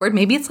Or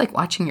maybe it's like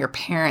watching your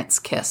parents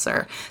kiss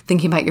or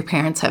thinking about your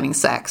parents having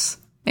sex.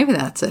 Maybe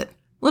that's it.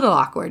 A little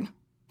awkward.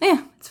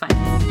 Yeah, it's fine.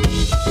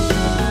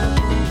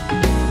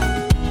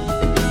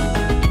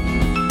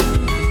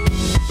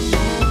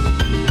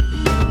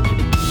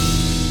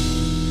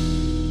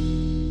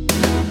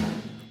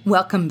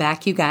 Welcome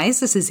back, you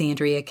guys. This is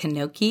Andrea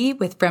Knoche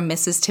with From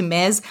Mrs. to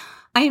Ms.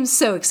 I am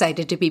so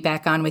excited to be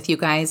back on with you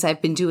guys.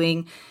 I've been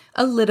doing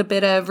a little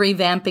bit of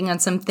revamping on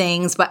some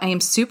things, but I am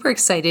super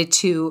excited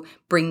to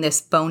bring this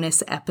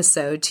bonus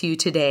episode to you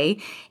today.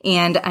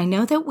 And I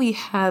know that we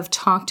have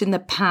talked in the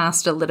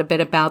past a little bit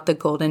about the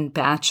Golden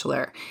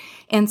Bachelor.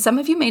 And some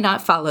of you may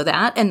not follow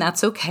that, and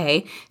that's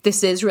okay.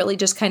 This is really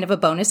just kind of a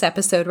bonus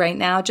episode right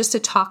now, just to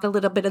talk a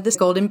little bit of this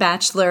Golden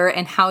Bachelor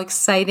and how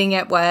exciting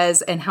it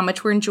was and how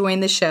much we're enjoying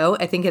the show.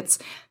 I think it's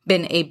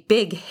been a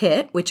big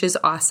hit, which is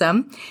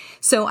awesome.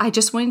 So I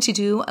just wanted to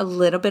do a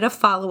little bit of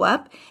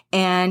follow-up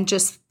and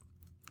just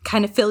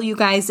kind of fill you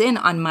guys in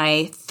on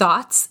my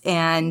thoughts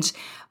and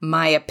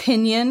my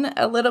opinion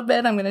a little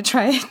bit. I'm going to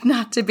try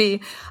not to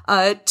be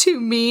too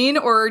mean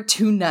or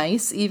too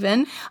nice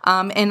even.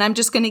 And I'm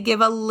just going to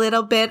give a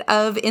little bit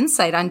of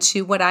insight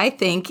onto what I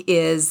think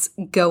is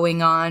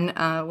going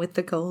on with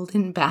the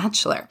Golden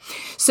Bachelor.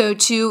 So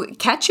to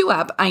catch you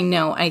up,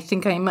 I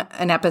think I'm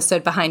an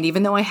episode behind,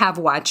 even though I have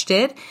watched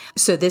it.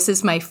 So this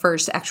is my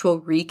first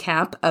actual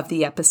recap of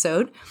the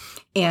episode.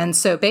 And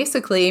so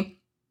basically,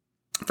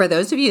 for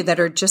those of you that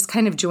are just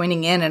kind of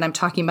joining in, and I'm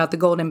talking about the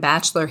Golden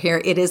Bachelor here,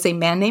 it is a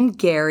man named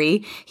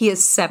Gary. He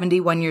is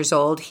 71 years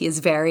old. He is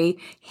very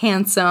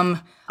handsome.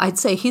 I'd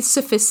say he's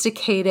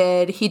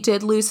sophisticated. He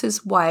did lose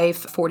his wife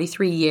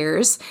 43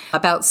 years,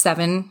 about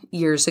 7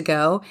 years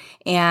ago,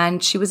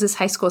 and she was his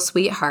high school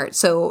sweetheart.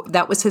 So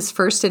that was his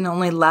first and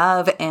only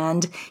love,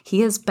 and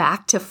he is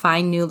back to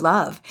find new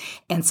love.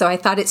 And so I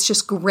thought it's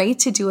just great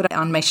to do it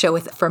on my show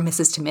with From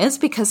Mrs. to Ms.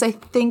 because I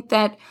think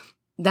that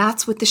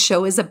that's what the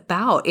show is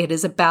about. It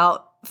is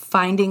about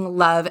finding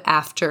love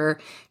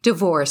after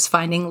divorce,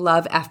 finding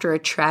love after a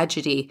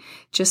tragedy,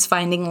 just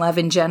finding love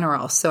in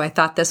general. So I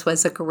thought this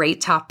was a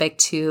great topic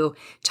to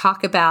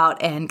talk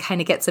about and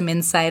kind of get some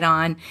insight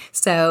on.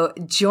 So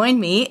join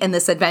me in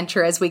this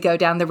adventure as we go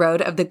down the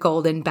road of the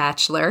Golden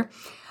Bachelor.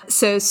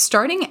 So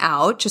starting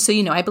out, just so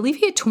you know, I believe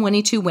he had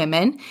 22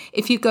 women.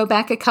 If you go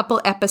back a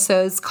couple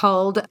episodes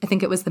called, I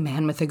think it was The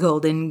Man with the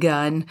Golden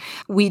Gun,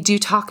 we do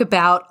talk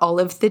about all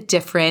of the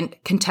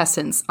different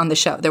contestants on the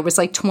show. There was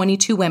like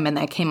 22 women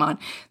that came on.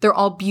 They're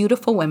all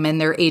beautiful women.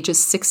 They're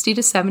ages 60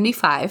 to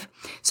 75.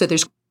 So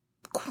there's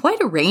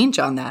quite a range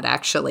on that,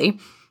 actually.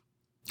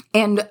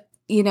 And,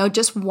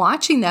 just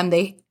watching them,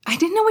 I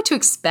didn't know what to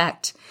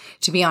expect,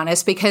 to be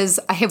honest, because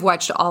I have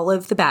watched all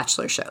of the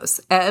Bachelor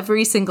shows,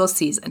 every single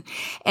season.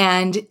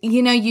 And,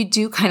 you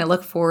do kind of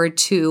look forward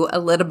to a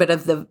little bit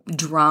of the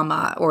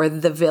drama or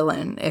the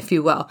villain, if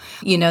you will.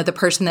 The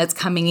person that's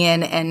coming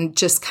in and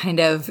just kind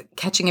of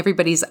catching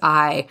everybody's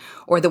eye,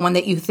 or the one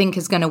that you think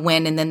is going to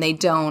win and then they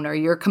don't, or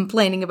you're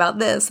complaining about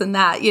this and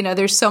that.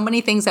 There's so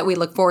many things that we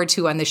look forward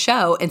to on the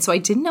show. And so I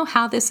didn't know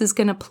how this is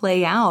going to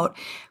play out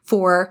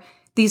for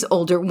these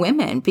older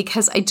women,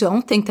 because I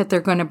don't think that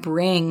they're going to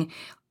bring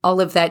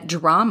all of that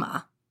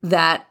drama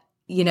that,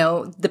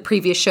 the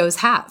previous shows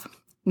have.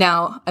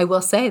 Now, I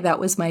will say that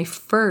was my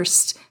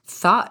first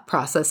thought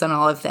process on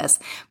all of this.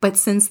 But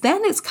since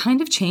then, it's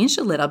kind of changed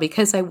a little,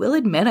 because I will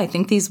admit, I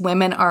think these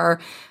women are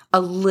a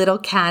little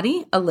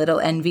catty, a little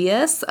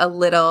envious, a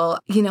little,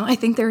 I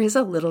think there is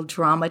a little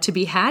drama to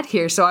be had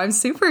here. So I'm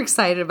super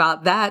excited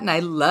about that. And I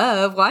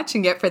love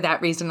watching it for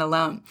that reason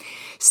alone.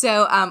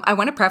 So I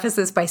want to preface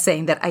this by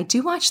saying that I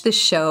do watch this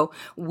show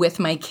with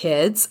my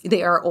kids.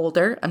 They are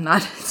older. I'm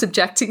not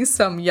subjecting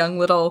some young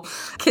little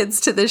kids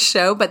to this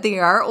show, but they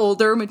are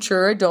older,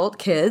 mature adult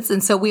kids.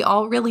 And so we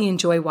all really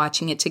enjoy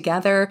watching it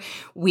together.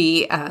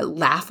 We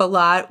laugh a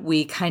lot.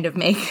 We kind of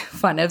make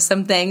fun of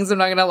some things. I'm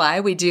not going to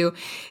lie. We do,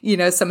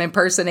 some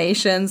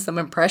impersonations, some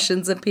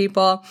impressions of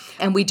people.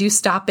 And we do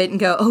stop it and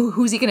go, oh,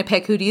 who's he going to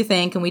pick? Who do you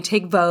think? And we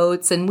take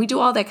votes and we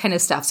do all that kind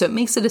of stuff. So it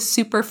makes it a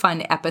super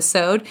fun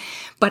episode.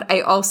 But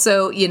I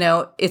also,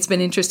 it's been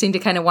interesting to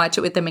kind of watch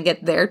it with them and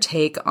get their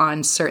take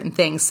on certain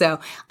things. So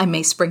I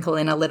may sprinkle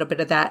in a little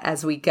bit of that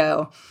as we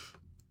go.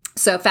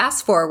 So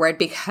fast forward,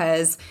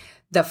 because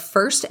the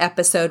first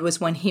episode was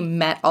when he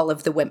met all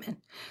of the women.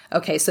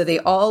 Okay, so they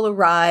all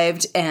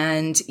arrived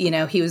and,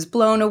 he was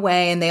blown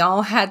away, and they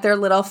all had their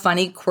little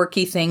funny,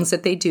 quirky things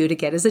that they do to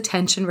get his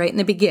attention right in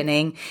the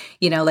beginning,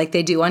 like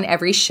they do on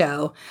every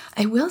show.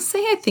 I will say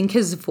I think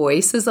his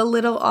voice is a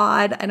little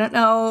odd. I don't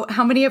know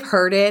how many have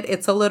heard it.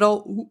 It's a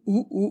little ooh,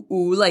 ooh, ooh,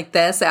 ooh, like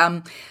this.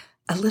 A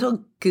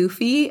little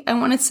goofy, I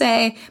want to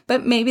say,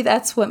 but maybe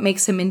that's what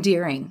makes him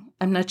endearing.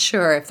 I'm not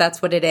sure if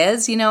that's what it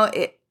is.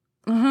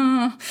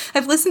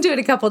 I've listened to it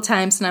a couple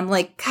times and I'm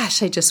like,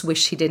 gosh, I just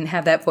wish he didn't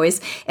have that voice.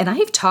 And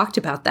I've talked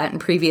about that in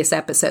previous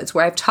episodes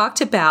where I've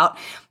talked about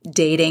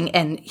dating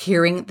and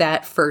hearing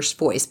that first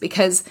voice,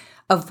 because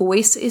a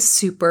voice is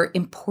super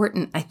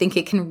important. I think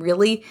it can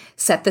really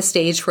set the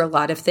stage for a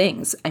lot of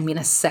things. I mean,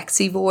 a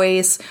sexy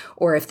voice,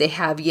 or if they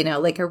have,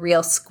 like a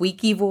real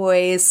squeaky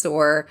voice,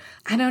 or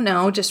I don't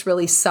know, just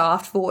really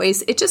soft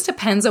voice. It just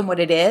depends on what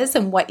it is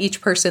and what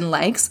each person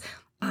likes.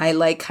 I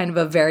like kind of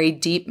a very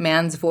deep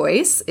man's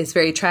voice. It's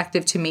very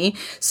attractive to me.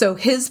 So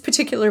his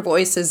particular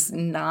voice is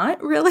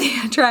not really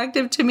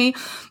attractive to me,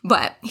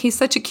 but he's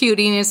such a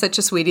cutie and he's such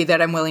a sweetie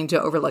that I'm willing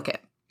to overlook it.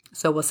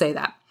 So we'll say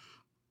that.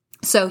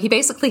 So he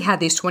basically had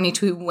these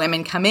 22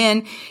 women come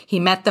in. He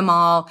met them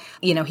all.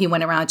 He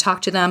went around and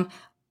talked to them.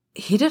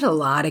 He did a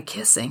lot of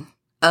kissing.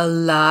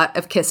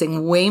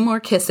 Way more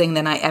kissing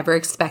than I ever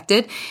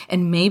expected,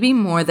 and maybe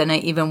more than I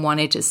even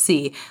wanted to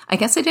see. I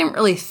guess I didn't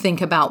really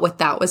think about what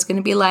that was going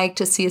to be like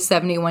to see a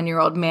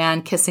 71-year-old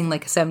man kissing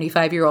like a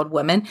 75-year-old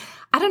woman.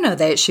 I don't know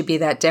that it should be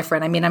that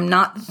different. I mean, I'm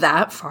not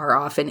that far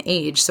off in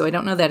age, so I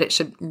don't know that it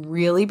should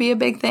really be a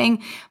big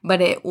thing,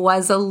 but it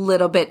was a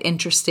little bit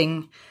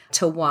interesting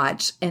to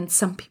watch. And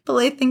some people,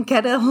 I think,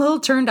 get a little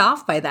turned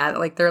off by that.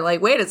 Like, they're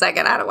like, wait a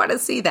second, I don't want to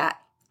see that.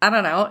 I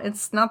don't know.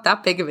 It's not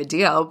that big of a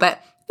deal,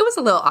 but it was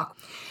a little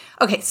awkward.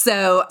 Okay,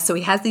 so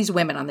he has these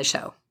women on the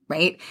show,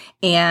 right?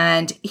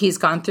 And he's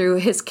gone through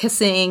his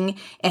kissing,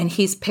 and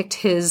he's picked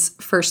his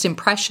first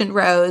impression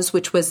rose,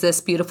 which was this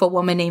beautiful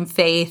woman named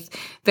Faith.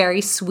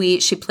 Very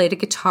sweet. She played a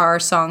guitar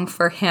song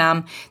for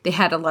him. They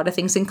had a lot of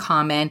things in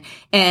common.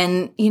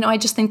 And, I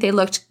just think they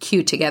looked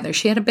cute together.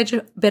 She had a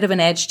bit of an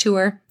edge to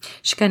her.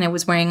 She kind of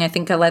was wearing, I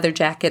think, a leather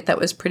jacket that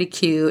was pretty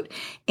cute.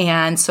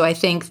 And so I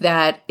think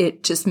that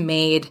it just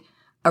made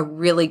a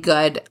really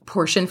good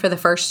portion for the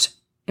first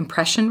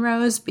impression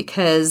rose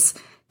because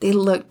they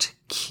looked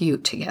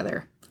cute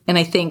together. And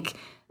I think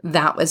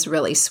that was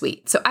really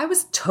sweet. So I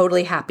was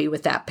totally happy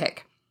with that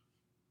pick.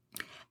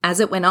 As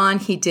it went on,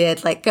 he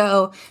did let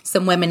go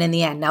some women in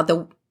the end. Now,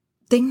 the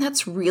thing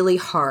that's really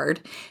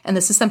hard, and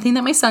this is something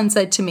that my son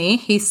said to me,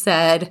 he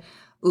said,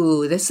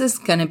 ooh, this is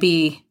going to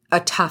be a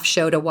tough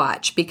show to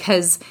watch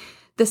because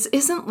this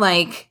isn't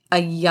like a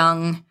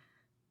young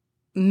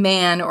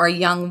man or a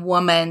young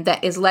woman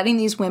that is letting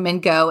these women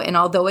go. And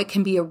although it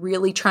can be a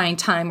really trying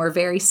time or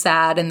very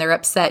sad and they're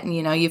upset and,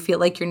 you feel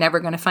like you're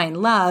never going to find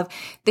love,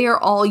 they are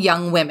all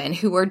young women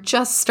who are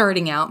just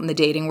starting out in the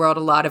dating world, a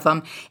lot of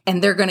them,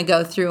 and they're going to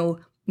go through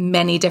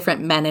many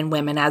different men and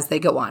women as they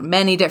go on,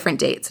 many different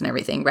dates and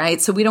everything,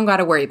 right? So we don't got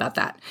to worry about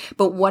that.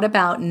 But what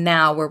about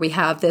now where we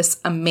have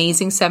this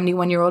amazing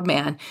 71-year-old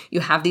man?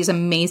 You have these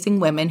amazing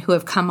women who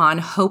have come on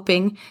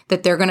hoping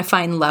that they're going to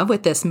find love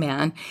with this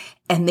man,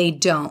 and they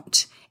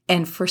don't.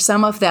 And for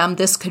some of them,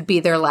 this could be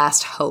their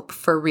last hope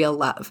for real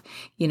love.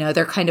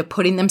 They're kind of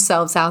putting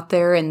themselves out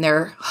there and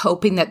they're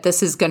hoping that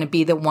this is going to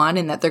be the one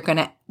and that they're going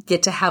to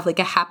get to have like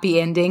a happy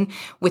ending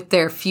with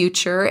their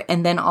future.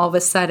 And then all of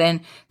a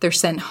sudden they're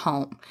sent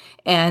home.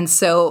 And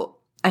so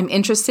I'm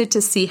interested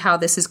to see how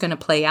this is going to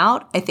play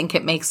out. I think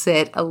it makes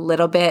it a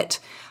little bit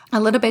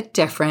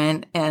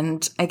different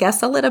and I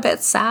guess a little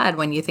bit sad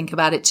when you think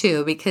about it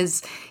too,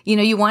 because,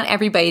 you want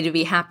everybody to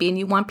be happy and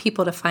you want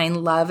people to find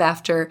love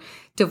after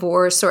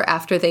divorce or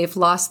after they've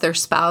lost their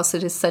spouse.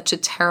 It is such a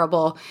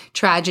terrible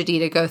tragedy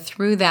to go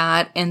through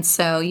that. And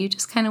so you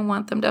just kind of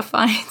want them to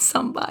find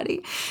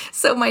somebody.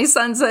 So my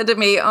son said to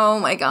me, oh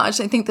my gosh,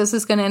 I think this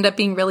is going to end up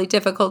being really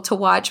difficult to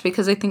watch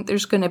because I think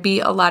there's going to be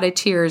a lot of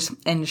tears.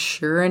 And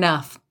sure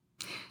enough,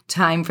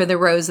 time for the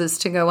roses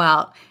to go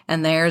out.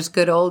 And there's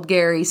good old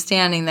Gary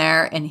standing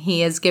there and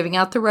he is giving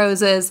out the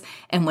roses.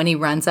 And when he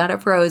runs out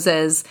of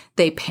roses,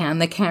 they pan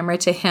the camera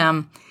to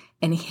him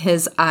and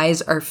his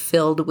eyes are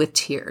filled with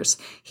tears.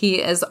 He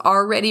is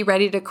already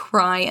ready to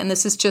cry. And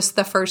this is just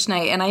the first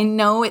night. And I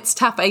know it's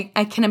tough. I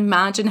can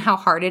imagine how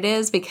hard it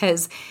is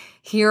because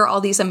here all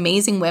these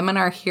amazing women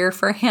are here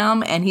for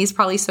him. And he's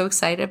probably so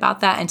excited about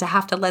that. And to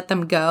have to let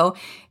them go,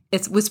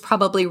 it was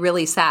probably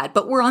really sad,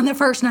 but we're on the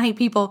first night,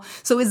 people.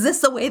 So is this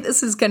the way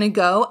this is going to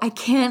go? I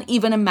can't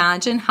even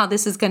imagine how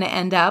this is going to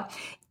end up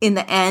in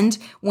the end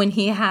when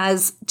he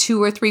has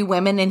 2 or 3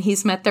 women and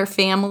he's met their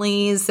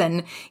families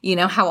and,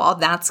 how all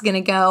that's going to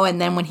go. And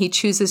then when he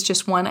chooses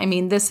just one, I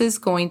mean, this is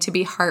going to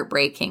be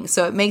heartbreaking.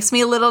 So it makes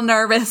me a little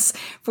nervous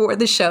for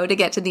the show to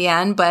get to the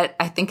end, but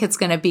I think it's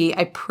going to be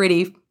a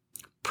pretty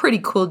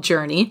cool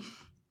journey.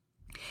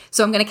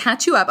 So I'm going to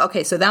catch you up.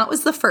 Okay, so that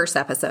was the first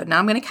episode. Now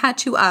I'm going to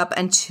catch you up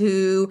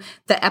into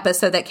the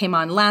episode that came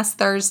on last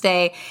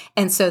Thursday.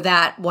 And so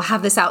that we'll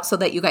have this out so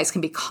that you guys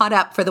can be caught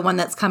up for the one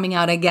that's coming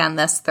out again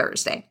this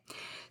Thursday.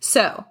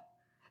 So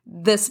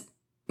this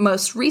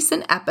most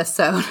recent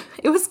episode,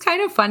 it was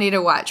kind of funny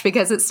to watch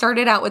because it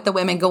started out with the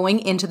women going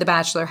into the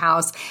Bachelor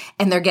house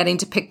and they're getting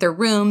to pick their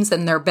rooms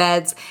and their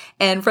beds.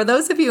 And for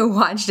those of you who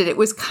watched it, it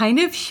was kind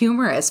of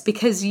humorous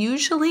because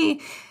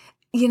usually,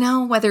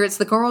 whether it's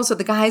the girls or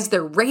the guys,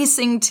 they're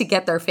racing to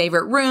get their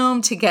favorite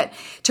room, to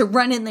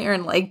run in there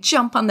and like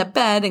jump on the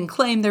bed and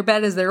claim their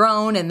bed as their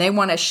own. And they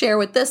want to share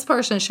with this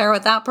person, share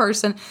with that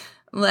person.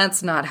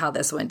 That's not how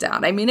this went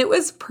down. I mean, it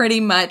was pretty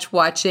much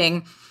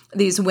watching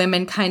these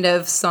women kind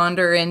of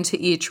saunter into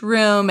each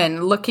room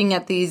and looking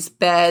at these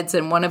beds.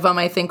 And one of them,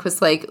 I think,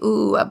 was like,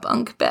 ooh, a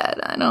bunk bed.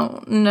 I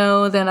don't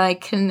know that I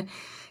can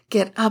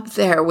get up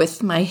there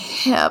with my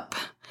hip.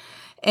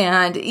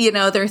 And,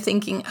 they're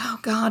thinking, oh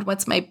God,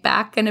 what's my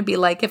back going to be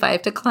like if I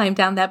have to climb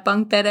down that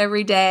bunk bed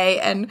every day?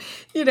 And,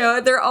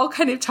 they're all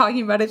kind of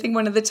talking about, I think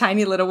one of the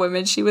tiny little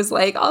women, she was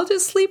like, I'll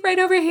just sleep right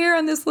over here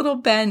on this little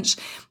bench.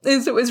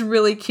 And so it was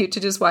really cute to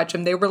just watch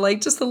them. They were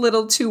like just a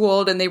little too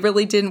old and they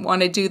really didn't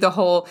want to do the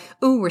whole,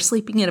 ooh, we're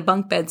sleeping in a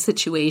bunk bed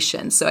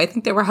situation. So I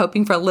think they were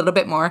hoping for a little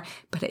bit more,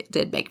 but it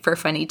did make for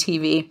funny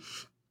TV.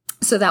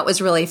 So that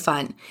was really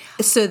fun.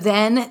 So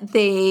then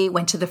they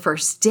went to the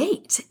first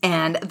date,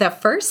 and the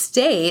first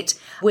date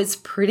was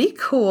pretty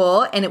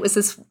cool. And it was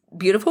this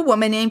beautiful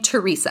woman named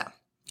Teresa.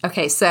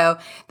 Okay, so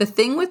the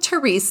thing with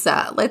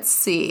Teresa, let's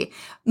see.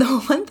 The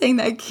one thing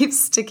that keeps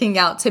sticking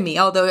out to me,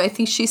 although I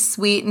think she's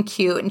sweet and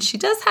cute, and she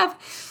does have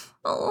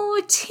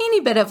a teeny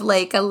bit of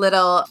like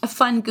a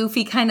fun,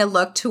 goofy kind of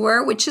look to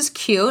her, which is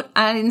cute.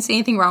 I didn't see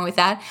anything wrong with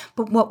that.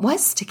 But what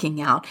was sticking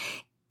out,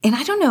 and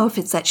I don't know if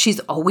it's that she's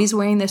always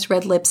wearing this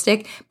red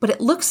lipstick, but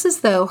it looks as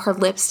though her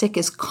lipstick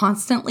is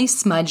constantly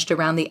smudged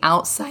around the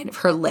outside of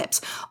her lips,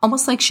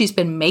 almost like she's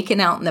been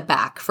making out in the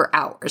back for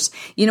hours.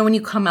 When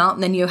you come out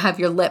and then you have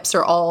your lips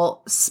are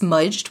all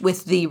smudged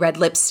with the red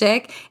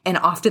lipstick, and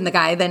often the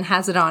guy then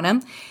has it on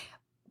him,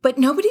 but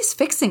nobody's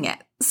fixing it.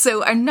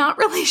 So I'm not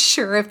really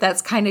sure if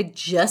that's kind of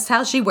just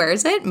how she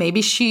wears it.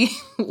 Maybe she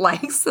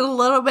likes it a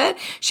little bit.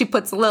 She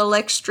puts a little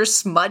extra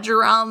smudge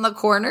around the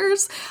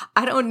corners.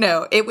 I don't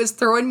know. It was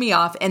throwing me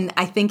off. And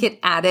I think it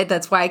added,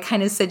 that's why I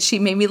kind of said she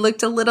made me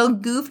look a little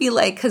goofy,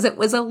 like, because it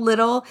was a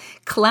little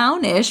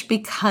clownish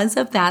because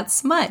of that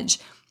smudge.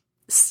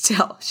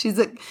 Still, she's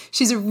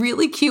a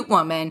really cute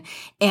woman.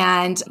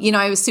 And,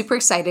 I was super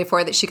excited for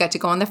her that she got to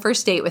go on the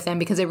first date with him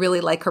because I really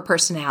like her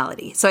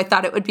personality. So I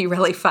thought it would be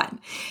really fun.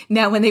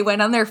 Now, when they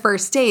went on their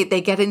first date,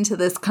 they get into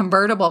this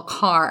convertible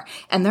car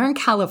and they're in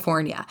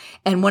California.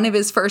 And one of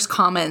his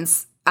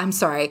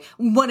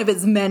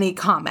many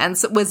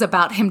comments was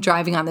about him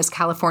driving on this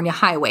California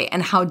highway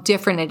and how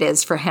different it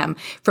is for him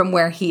from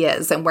where he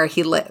is and where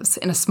he lives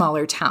in a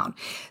smaller town.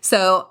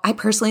 So I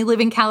personally live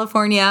in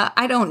California.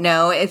 I don't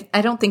know.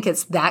 I don't think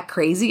it's that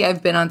crazy.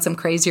 I've been on some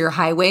crazier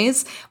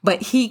highways,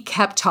 but he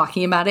kept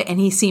talking about it and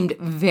he seemed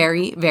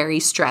very, very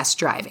stressed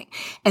driving.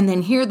 And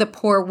then here, the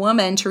poor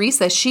woman,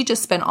 Teresa, she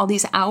just spent all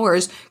these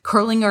hours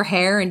curling her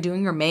hair and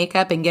doing her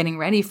makeup and getting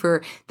ready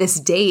for this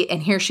date.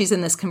 And here she's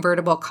in this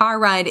convertible car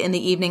ride in the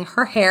evening.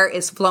 Her hair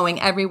is flowing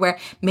everywhere.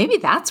 Maybe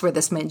that's where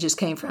the smudges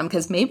came from,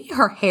 because maybe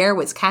her hair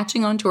was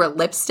catching onto her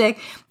lipstick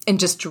and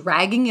just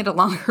dragging it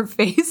along her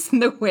face in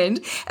the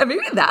wind. And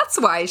maybe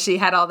that's why she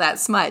had all that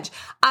smudge.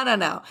 I don't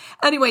know.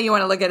 Anyway, you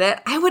want to look at it.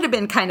 I would have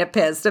been kind of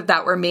pissed if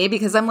that were me,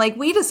 because I'm like,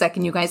 wait a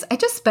second, you guys, I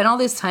just spent all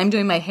this time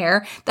doing my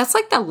hair. That's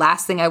like the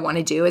last thing I want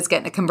to do is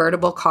get in a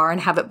convertible car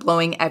and have it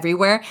blowing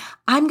everywhere.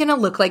 I'm going to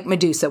look like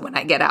Medusa when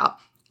I get out.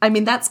 I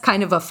mean, that's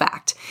kind of a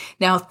fact.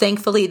 Now,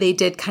 thankfully, they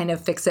did kind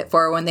of fix it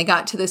for her when they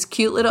got to this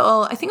cute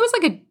little, I think it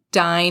was like a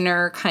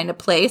diner kind of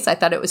place. I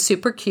thought it was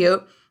super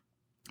cute.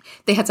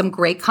 They had some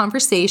great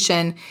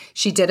conversation.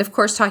 She did, of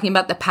course, talking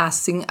about the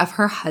passing of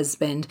her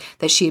husband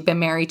that she had been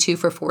married to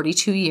for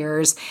 42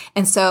 years.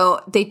 And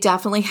so they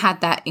definitely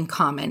had that in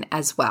common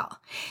as well.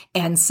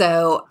 And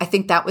so I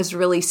think that was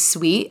really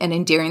sweet and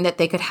endearing that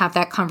they could have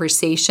that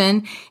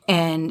conversation.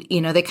 And,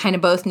 they kind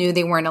of both knew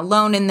they weren't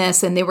alone in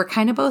this, and they were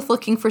kind of both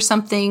looking for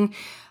something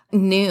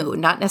new,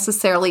 not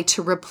necessarily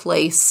to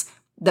replace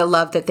the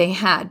love that they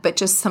had, but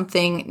just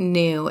something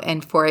new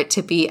and for it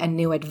to be a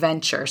new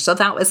adventure. So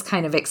that was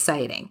kind of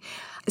exciting.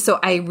 So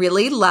I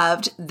really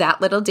loved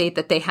that little date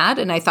that they had,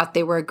 and I thought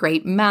they were a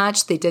great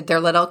match. They did their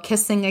little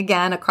kissing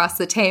again across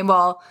the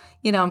table.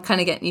 I'm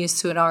kind of getting used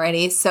to it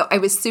already. So I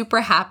was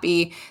super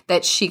happy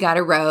that she got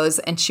a rose,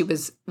 and she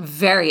was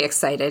very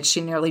excited.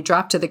 She nearly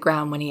dropped to the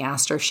ground when he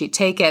asked her if she'd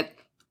take it.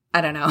 I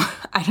don't know.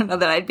 I don't know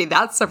that I'd be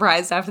that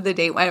surprised after the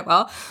date went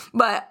well,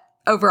 but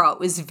overall, it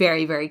was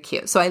very, very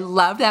cute. So I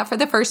love that for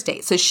the first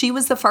date. So she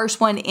was the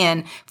first one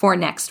in for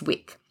next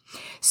week.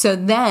 So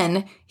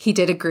then he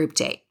did a group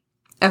date.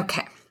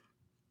 Okay,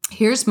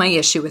 here's my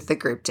issue with the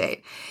group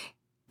date.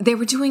 They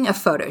were doing a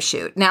photo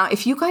shoot. Now,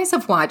 if you guys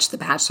have watched The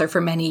Bachelor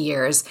for many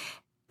years,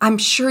 I'm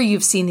sure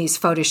you've seen these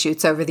photo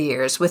shoots over the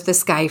years with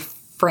this guy,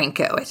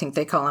 Franco. I think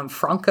they call him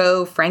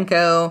Franco.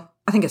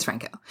 I think it's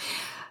Franco.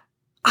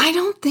 I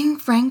don't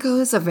think Franco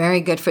is a very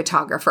good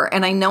photographer.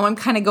 And I know I'm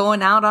kind of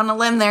going out on a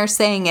limb there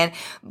saying it,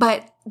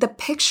 but the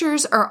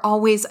pictures I'm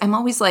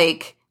always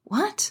like,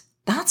 what?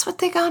 That's what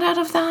they got out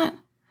of that?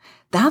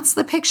 That's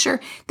the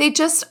picture. They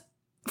just,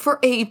 for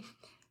a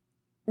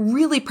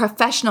really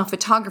professional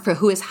photographer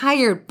who is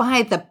hired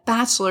by the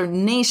Bachelor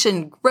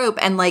Nation group,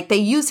 and like they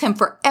use him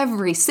for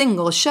every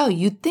single show,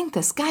 you'd think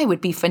this guy would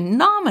be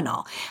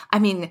phenomenal. I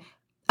mean,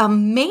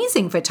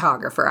 amazing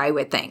photographer, I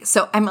would think.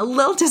 So I'm a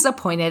little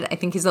disappointed. I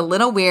think he's a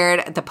little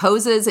weird. The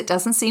poses, it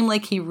doesn't seem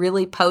like he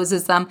really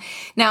poses them.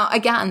 Now,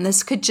 again,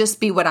 this could just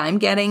be what I'm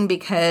getting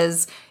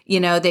because,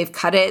 they've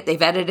cut it,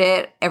 they've edited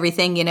it,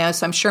 everything,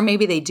 so I'm sure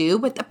maybe they do,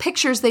 but the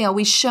pictures they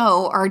always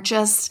show are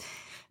just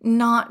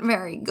not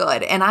very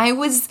good. And I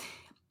was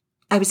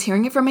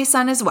hearing it from my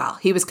son as well.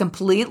 He was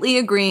completely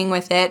agreeing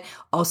with it.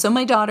 Also,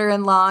 my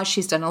daughter-in-law,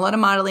 she's done a lot of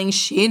modeling.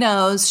 She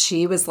knows.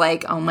 She was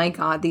like, oh my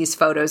God, these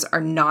photos are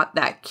not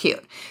that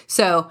cute.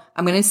 So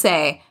I'm going to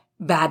say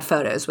bad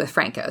photos with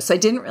Franco. So I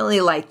didn't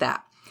really like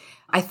that.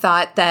 I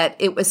thought that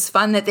it was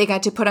fun that they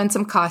got to put on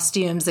some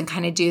costumes and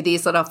kind of do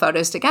these little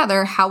photos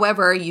together.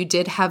 However, you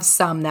did have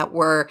some that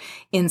were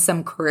in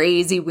some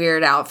crazy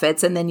weird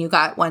outfits. And then you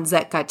got ones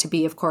that got to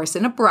be, of course,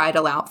 in a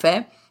bridal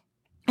outfit.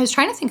 I was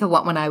trying to think of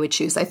what one I would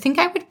choose. I think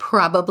I would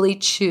probably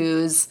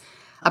choose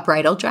a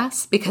bridal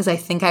dress because I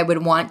think I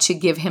would want to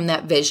give him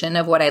that vision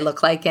of what I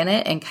look like in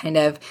it and kind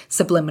of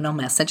subliminal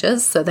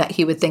messages so that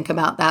he would think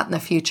about that in the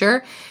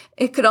future.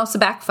 It could also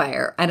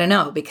backfire. I don't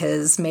know,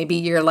 because maybe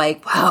you're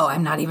like, wow,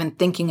 I'm not even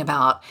thinking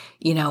about,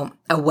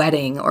 a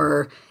wedding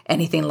or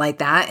anything like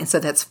that. And so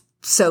that's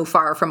so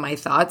far from my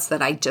thoughts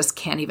that I just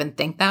can't even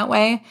think that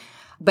way.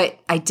 But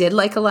I did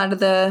like a lot of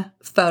the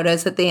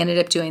photos that they ended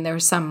up doing. There were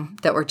some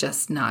that were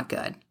just not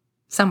good.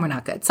 Some were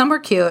not good. Some were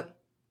cute,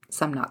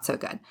 some not so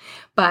good.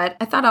 But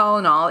I thought all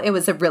in all, it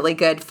was a really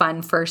good,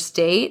 fun first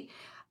date.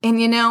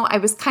 And, I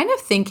was kind of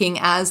thinking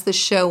as the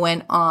show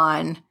went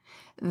on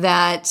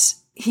that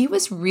he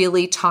was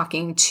really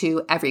talking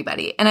to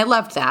everybody. And I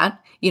loved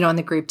that. On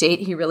the group date,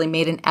 he really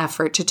made an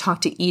effort to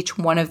talk to each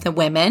one of the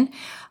women.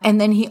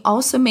 And then he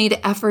also made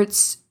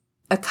efforts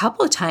a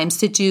couple of times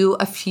to do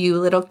a few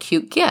little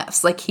cute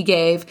gifts. Like he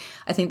gave,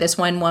 I think this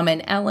one woman,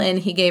 Ellen,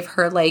 he gave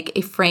her like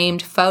a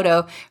framed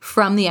photo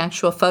from the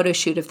actual photo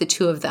shoot of the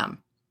two of them.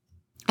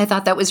 I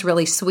thought that was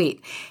really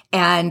sweet.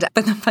 But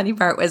the funny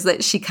part was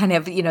that she kind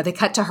of, they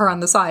cut to her on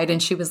the side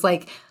and she was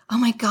like, oh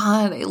my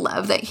God, I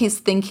love that he's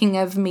thinking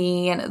of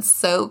me. And it's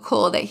so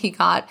cool that he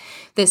got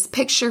this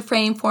picture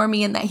frame for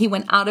me and that he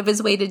went out of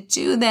his way to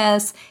do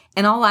this.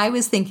 And all I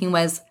was thinking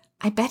was,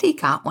 I bet he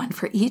got one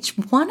for each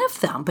one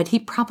of them, but he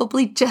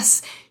probably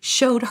just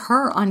showed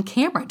her on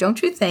camera,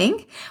 don't you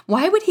think?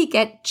 Why would he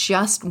get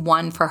just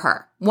one for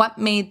her? What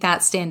made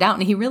that stand out?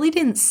 And he really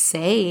didn't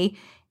say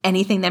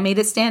anything that made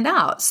it stand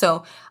out.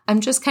 So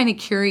I'm just kind of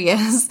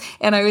curious.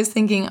 And I was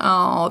thinking,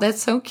 oh,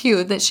 that's so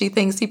cute that she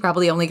thinks he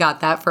probably only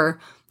got that for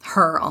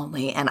her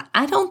only. And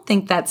I don't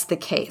think that's the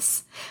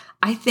case.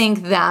 I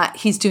think that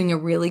he's doing a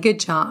really good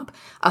job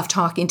of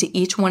talking to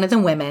each one of the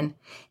women.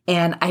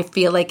 And I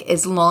feel like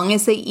as long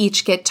as they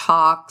each get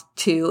talked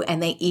to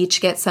and they each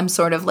get some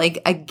sort of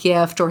like a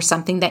gift or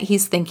something that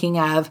he's thinking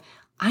of,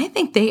 I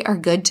think they are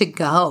good to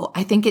go.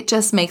 I think it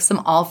just makes them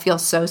all feel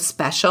so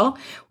special,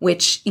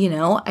 which,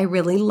 I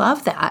really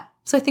love that.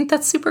 So I think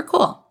that's super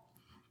cool.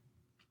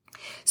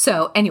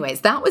 So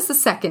anyways, that was the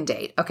second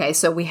date. Okay,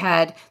 so we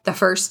had the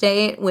first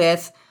date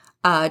with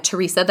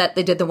Teresa that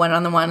they did the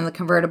one-on-one in the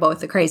convertible with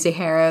the crazy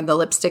hair, the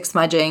lipstick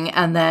smudging,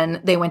 and then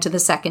they went to the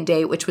second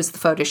date, which was the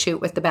photo shoot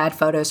with the bad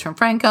photos from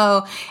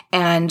Franco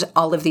and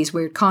all of these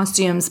weird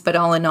costumes. But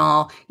all in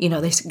all,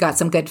 they got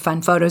some good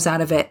fun photos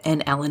out of it.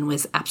 And Ellen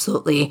was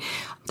absolutely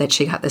that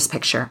she got this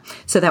picture.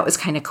 So that was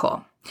kind of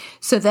cool.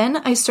 So then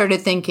I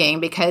started thinking,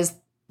 because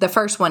the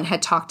first one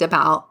had talked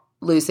about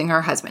losing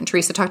her husband.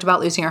 Teresa talked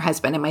about losing her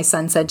husband. And my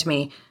son said to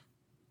me,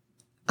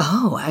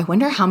 oh, I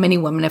wonder how many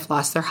women have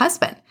lost their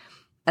husband.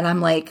 And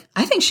I'm like,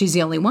 I think she's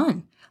the only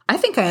one. I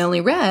think I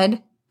only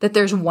read that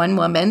there's one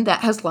woman that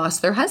has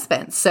lost their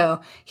husband.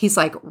 So he's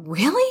like,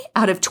 really?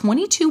 Out of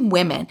 22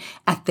 women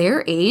at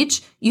their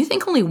age, you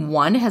think only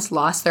one has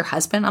lost their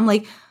husband? I'm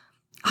like,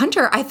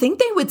 Hunter, I think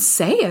they would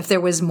say if there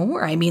was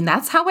more. I mean,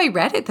 that's how I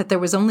read it, that there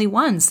was only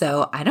one.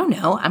 So I don't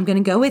know. I'm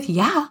going to go with,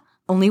 yeah,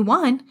 only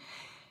one.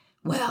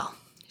 Well,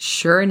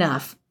 sure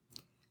enough,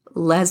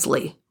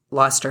 Leslie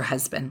lost her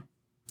husband.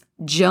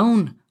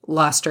 Joan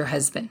lost her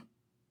husband.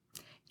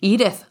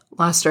 Edith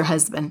lost her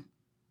husband.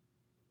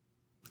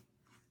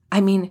 I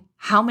mean,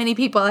 how many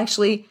people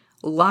actually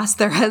lost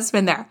their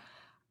husband there,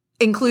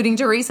 including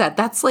Teresa?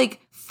 That's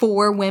like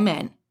 4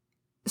 women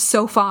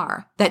so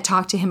far that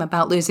talked to him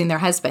about losing their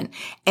husband.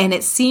 And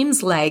it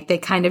seems like they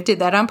kind of did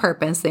that on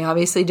purpose. They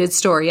obviously did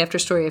story after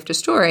story after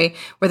story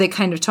where they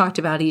kind of talked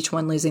about each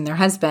one losing their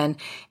husband.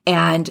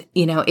 And,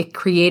 it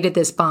created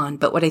this bond.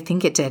 But what I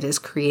think it did is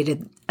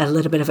created a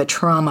little bit of a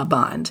trauma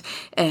bond.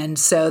 And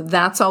so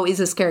that's always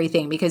a scary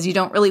thing because you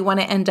don't really want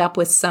to end up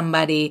with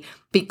somebody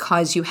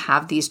because you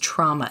have these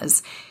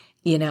traumas,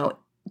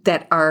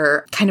 that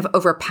are kind of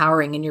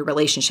overpowering in your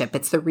relationship.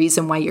 It's the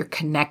reason why you're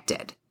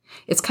connected.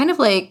 It's kind of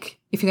like,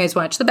 if you guys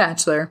watch The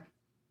Bachelor,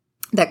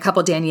 that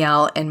couple,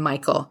 Danielle and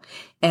Michael.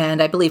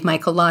 And I believe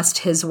Michael lost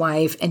his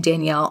wife and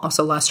Danielle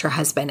also lost her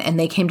husband. And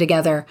they came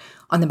together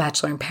on The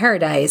Bachelor in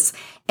Paradise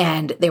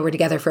and they were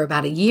together for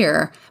about a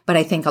year. But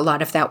I think a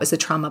lot of that was a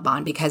trauma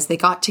bond because they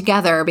got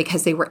together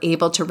because they were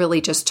able to really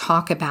just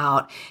talk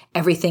about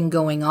everything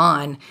going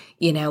on,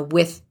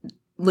 with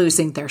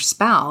losing their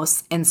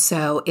spouse. And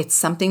so it's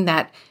something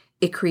that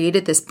it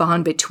created this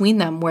bond between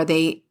them where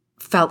they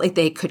felt like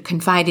they could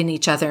confide in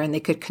each other and they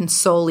could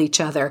console each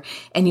other.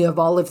 And you have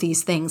all of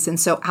these things. And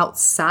so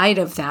outside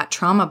of that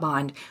trauma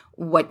bond,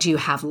 what do you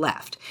have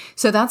left?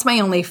 So that's my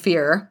only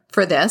fear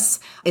for this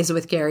is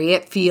with Gary.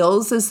 It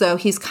feels as though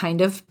he's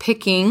kind of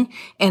picking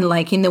and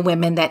liking the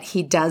women that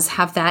he does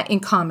have that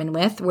in common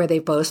with, where they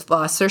both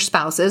lost their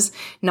spouses.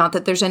 Not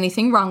that there's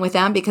anything wrong with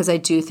that, because I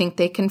do think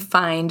they can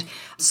find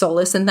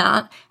solace in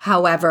that.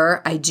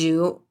 However, I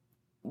do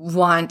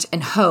want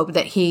and hope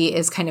that he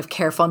is kind of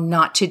careful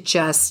not to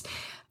just,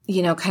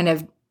 kind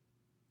of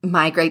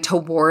migrate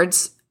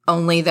towards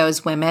only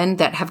those women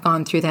that have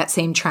gone through that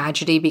same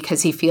tragedy,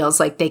 because he feels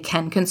like they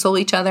can console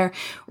each other,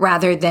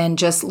 rather than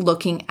just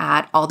looking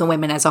at all the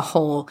women as a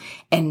whole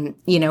and,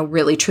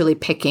 really truly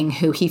picking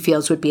who he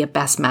feels would be a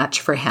best match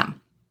for him.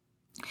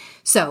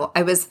 So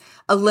I was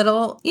a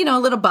little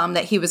bummed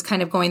that he was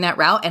kind of going that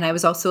route. And I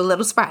was also a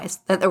little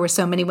surprised that there were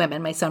so many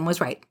women. My son was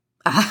right.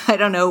 I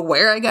don't know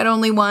where I got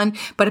only one,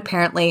 but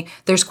apparently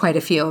there's quite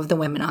a few of the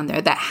women on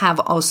there that have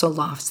also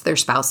lost their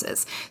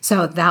spouses.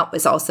 So that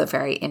was also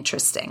very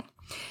interesting.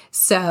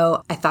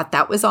 So I thought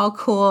that was all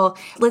cool.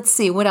 Let's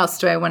see, what else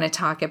do I want to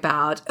talk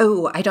about?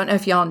 Oh, I don't know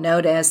if y'all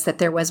noticed that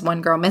there was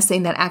one girl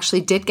missing that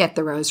actually did get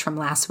the rose from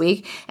last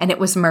week, and it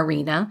was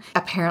Marina.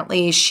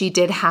 Apparently, she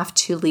did have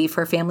to leave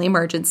for family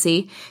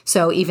emergency.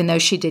 So even though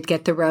she did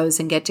get the rose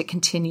and get to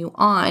continue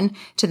on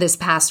to this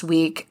past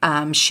week,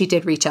 she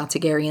did reach out to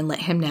Gary and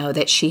let him know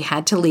that she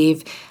had to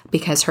leave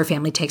because her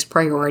family takes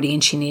priority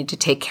and she needed to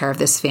take care of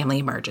this family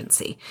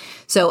emergency.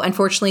 So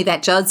unfortunately,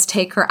 that does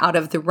take her out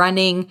of the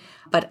running.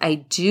 But I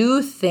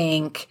do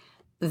think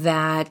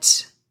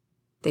that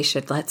they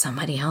should let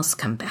somebody else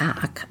come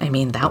back. I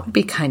mean, that would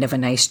be kind of a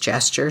nice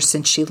gesture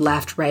since she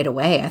left right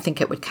away. I think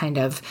it would kind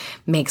of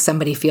make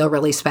somebody feel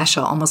really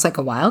special, almost like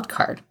a wild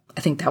card.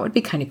 I think that would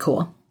be kind of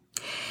cool.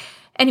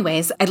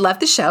 Anyways, I loved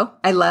the show.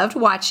 I loved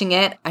watching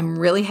it. I'm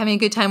really having a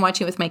good time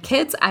watching it with my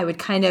kids. I would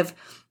kind of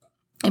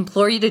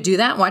implore you to do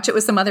that, watch it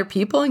with some other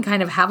people and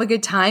kind of have a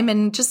good time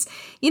and just,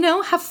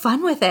 have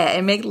fun with it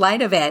and make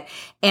light of it.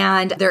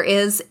 And there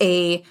is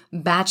a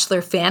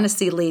Bachelor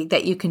Fantasy League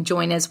that you can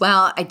join as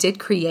well. I did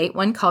create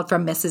one called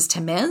From Mrs.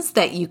 to Ms.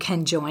 that you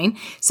can join.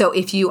 So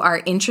if you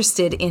are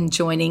interested in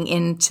joining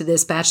into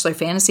this Bachelor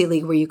Fantasy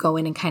League where you go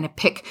in and kind of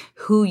pick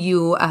who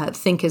you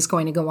think is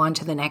going to go on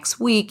to the next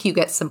week, you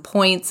get some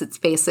points. It's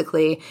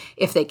basically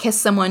if they kiss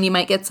someone, you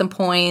might get some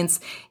points.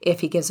 If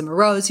he gives them a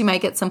rose, you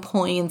might get some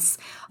points.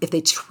 If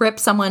they trip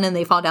someone and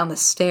they fall down the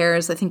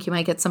stairs, I think you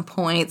might get some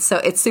points. So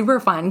it's super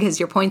fun because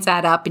your points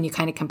add up and you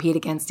kind of compete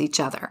against each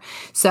other.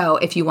 So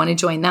if you want to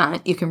join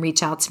that, you can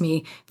reach out to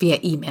me via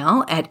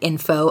email at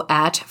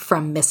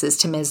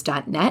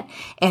info@FromMrsToMs.net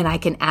and I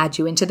can add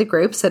you into the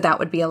group. So that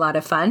would be a lot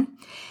of fun.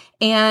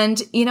 And,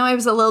 I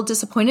was a little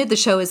disappointed. The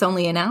show is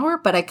only an hour,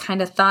 but I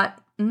kind of thought,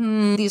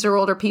 these are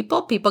older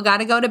people. People got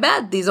to go to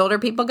bed. These older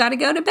people got to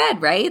go to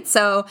bed, right?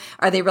 So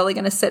are they really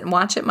going to sit and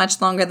watch it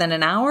much longer than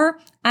an hour?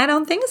 I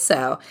don't think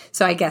so.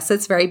 So I guess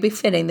it's very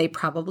befitting. They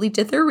probably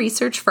did their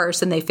research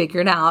first and they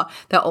figured out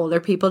that older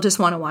people just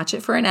want to watch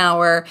it for an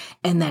hour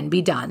and then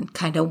be done,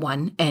 kind of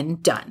one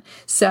and done.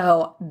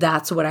 So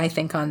that's what I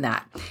think on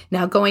that.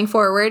 Now going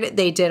forward,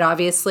 they did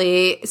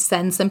obviously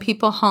send some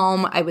people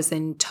home. I was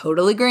in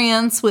total agreement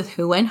with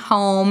who went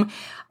home.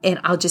 And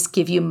I'll just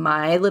give you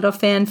my little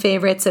fan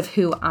favorites of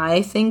who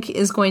I think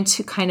is going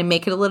to kind of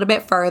make it a little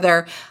bit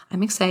further.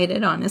 I'm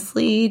excited,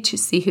 honestly, to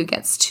see who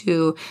gets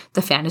to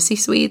the fantasy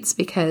suites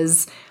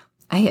because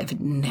I have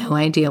no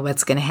idea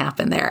what's going to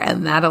happen there.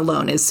 And that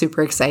alone is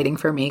super exciting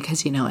for me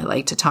because, I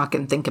like to talk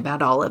and think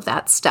about all of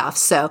that stuff.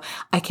 So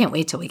I can't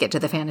wait till we get to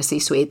the fantasy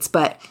suites.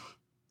 But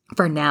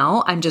for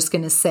now, I'm just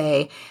going to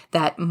say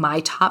that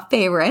my top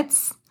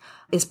favorites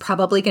is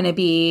probably going to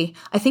be,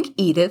 I think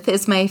Edith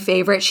is my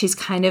favorite. She's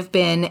kind of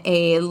been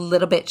a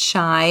little bit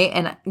shy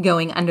and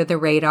going under the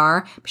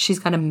radar. She's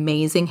got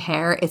amazing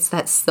hair. It's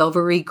that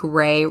silvery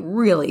gray,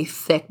 really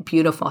thick,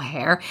 beautiful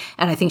hair.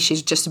 And I think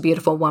she's just a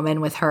beautiful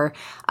woman with her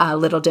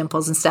little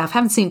dimples and stuff.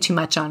 Haven't seen too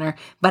much on her,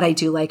 but I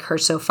do like her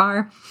so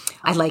far.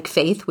 I like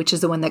Faith, which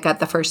is the one that got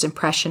the first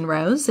impression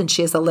rose. And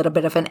she has a little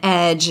bit of an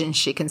edge and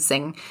she can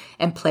sing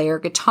and play her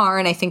guitar.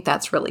 And I think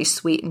that's really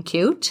sweet and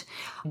cute.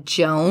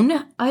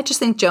 Joan, I just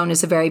think Joan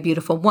is a very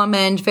beautiful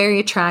woman, very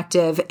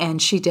attractive,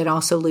 and she did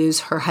also lose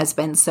her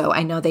husband. So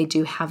I know they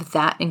do have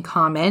that in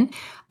common.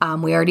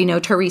 We already know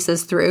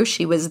Teresa's through.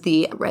 She was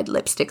the red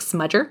lipstick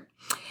smudger.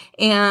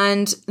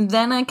 And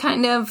then I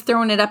kind of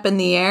throwing it up in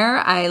the air.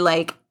 I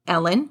like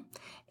Ellen,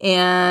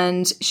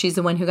 and she's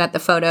the one who got the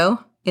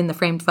photo in the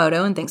framed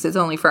photo and thinks it's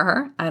only for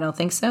her. I don't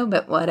think so,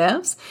 but what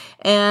else?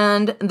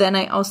 And then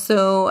I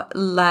also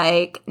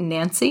like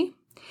Nancy.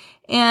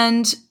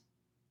 And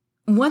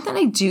one that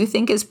I do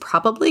think is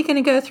probably going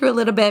to go through a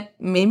little bit,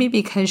 maybe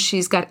because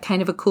she's got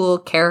kind of a cool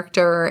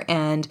character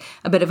and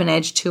a bit of an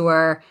edge to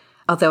her.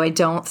 although I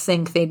don't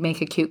think they'd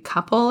make a cute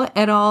couple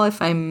at all,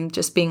 if I'm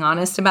just being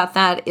honest about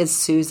that, is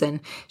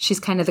Susan.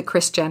 She's kind of the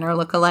Kris Jenner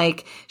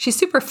lookalike. She's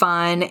super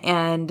fun,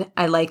 and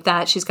I like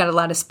that. She's got a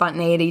lot of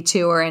spontaneity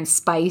to her and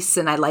spice,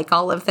 and I like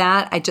all of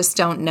that. I just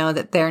don't know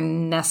that they're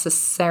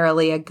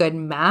necessarily a good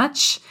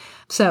match.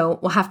 So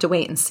we'll have to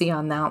wait and see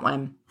on that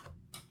one.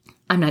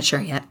 I'm not sure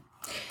yet.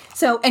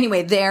 So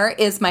anyway, there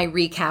is my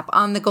recap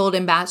on the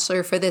Golden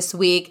Bachelor for this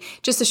week.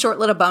 Just a short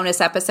little bonus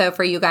episode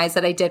for you guys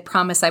that I did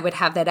promise I would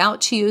have that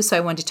out to you. So I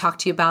wanted to talk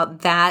to you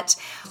about that.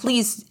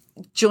 Please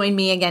join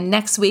me again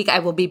next week. I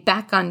will be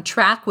back on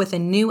track with a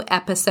new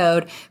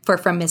episode for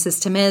From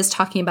Mrs. to Ms,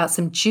 talking about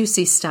some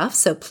juicy stuff.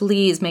 So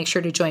please make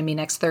sure to join me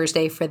next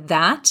Thursday for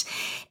that.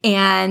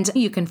 And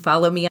you can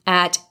follow me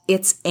at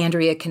It's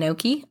Andrea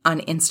Knoche on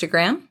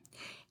Instagram.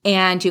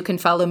 And you can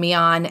follow me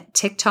on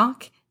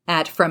TikTok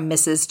at From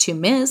Mrs. to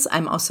Ms.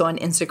 I'm also on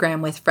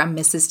Instagram with From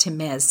Mrs. to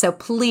Ms. So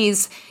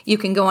please, you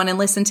can go on and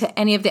listen to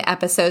any of the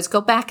episodes.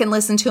 Go back and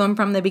listen to them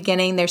from the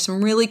beginning. There's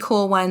some really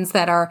cool ones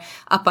that are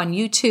up on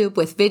YouTube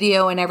with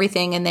video and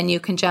everything. And then you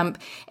can jump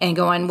and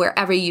go on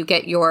wherever you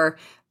get your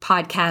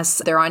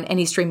podcasts. They're on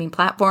any streaming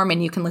platform,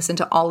 and you can listen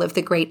to all of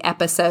the great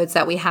episodes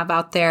that we have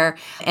out there.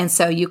 And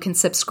so you can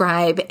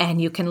subscribe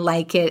and you can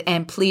like it,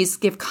 and please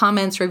give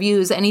comments,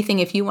 reviews, anything.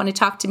 If you want to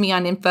talk to me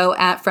on info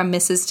at From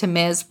Mrs. to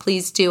Ms,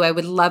 please do. I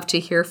would love to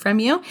hear from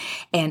you,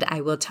 and I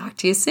will talk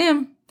to you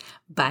soon.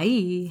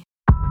 Bye.